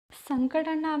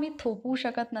संकटांना आम्ही थोपवू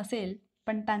शकत नसेल,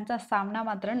 पण त्यांचा सामना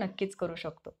मात्र नक्कीच करू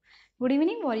शकतो. गुड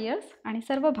इव्हनिंग वॉरियर्स आणि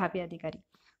सर्व भावी अधिकारी.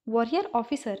 वॉरियर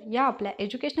ऑफिसर या आपल्या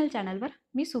एज्युकेशनल चॅनलवर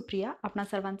मी सुप्रिया आपणा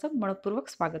सर्वांचं मनपूर्वक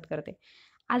स्वागत करते.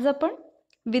 आज आपण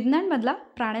विज्ञानमधला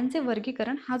प्राण्यांचे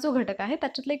वर्गीकरण हा जो घटक आहे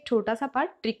त्याच्यातला एक छोटासा पार्ट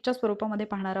ट्रिकच्या स्वरूपामध्ये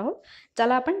पाहणार आहोत,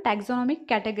 ज्याला आपण टॅक्झॉनॉमिक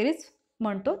कॅटेगरीज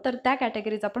म्हणतो. तर त्या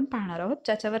कॅटेगरीज आपण पाहणार आहोत,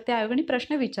 ज्याच्यावरती आयोगाने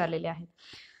प्रश्न विचारलेले आहेत.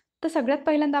 तर सगळ्यात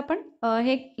पहिल्यांदा आपण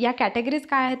या कॅटेगरीज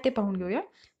काय आहेत ते पाहून घेऊया.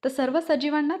 तर सर्व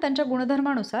सजीवांना त्यांच्या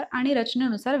गुणधर्मानुसार आणि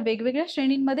रचनेनुसार वेगवेगळ्या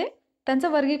श्रेणींमध्ये त्यांचं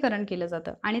वर्गीकरण केलं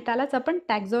जातं आणि त्यालाच आपण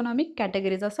टॅक्झॉनॉमिक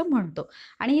कॅटेगरीज असं म्हणतो.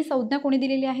 आणि ही संज्ञा कोणी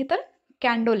दिलेली आहे तर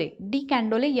कॅन्डोले, डी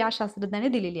कॅन्डोले या शास्त्रज्ञाने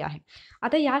दिलेली आहे.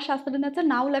 आता या शास्त्रज्ञाचं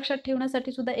नाव लक्षात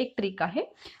ठेवण्यासाठी सुद्धा एक ट्रिक आहे.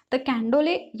 तर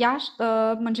कॅन्डोले या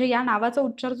म्हणजे या नावाचा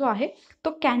उच्चार जो आहे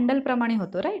तो कॅन्डल प्रमाणे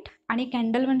होतो, राईट. आणि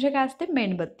कॅन्डल म्हणजे काय असते,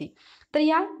 मेणबत्ती. तर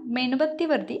या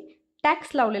मेणबत्तीवरती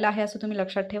टॅक्स लावलेला आहे असं तुम्ही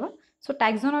लक्षात ठेवा. सो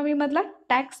टॅक्झॉनॉमीमधला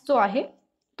टॅक्स जो आहे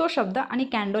तो शब्द आणि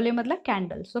कॅन्डोलेमधला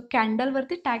कॅन्डल, सो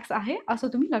कॅन्डलवरती टॅक्स आहे असं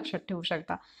तुम्ही लक्षात ठेवू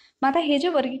शकता. मग आता हे जे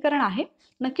वर्गीकरण आहे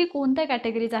नक्की कोणत्या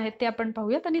कॅटेगरीज आहेत ते आपण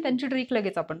पाहूयात आणि त्यांची ट्रिक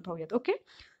लगेच आपण पाहूयात. ओके.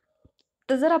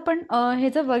 तर जर आपण हे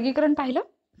जर वर्गीकरण पाहिलं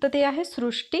तर ते आहे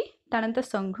सृष्टी, त्यानंतर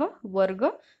संघ, वर्ग,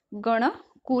 गण,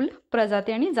 कुल,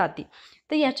 प्रजाती आणि जाती.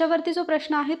 तर याच्यावरती जो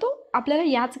प्रश्न आहे तो आपल्याला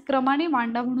याच क्रमाने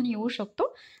मांडा म्हणून येऊ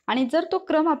शकतो. आणि जर तो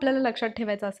क्रम आपल्याला लक्षात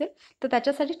ठेवायचा असेल तर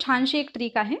त्याच्यासाठी छानशी एक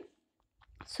ट्रिक आहे.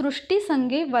 सृष्टी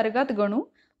संगे वर्गात गणू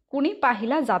कुणी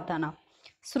पाहिला जाताना.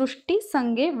 सृष्टी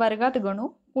संगे वर्गात गणू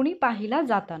कुणी पाहिला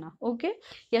जाताना. ओके.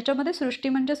 याच्यामध्ये सृष्टी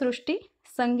म्हणजे सृष्टी,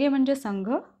 संगे म्हणजे संघ,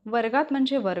 वर्गात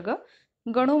म्हणजे वर्ग,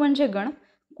 गणू म्हणजे गण,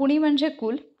 कुणी म्हणजे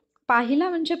कुल, पाहिला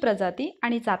म्हणजे प्रजाती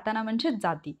आणि जाताना म्हणजे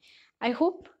जाती. I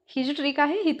hope he G trick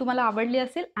आहे ही तुम्हाला आवडली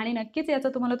असेल आणि नक्कीच याचा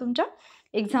तुम्हाला तुमच्या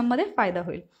एक्झाममध्ये फायदा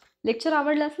होईल. लेक्चर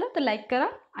आवडलं असलं तर लाईक करा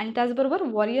आणि त्याचबरोबर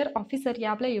वॉरियर ऑफिसर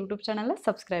या आपल्या यूट्यूब चॅनलला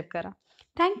सबस्क्राईब करा.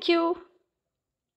 थँक्यू.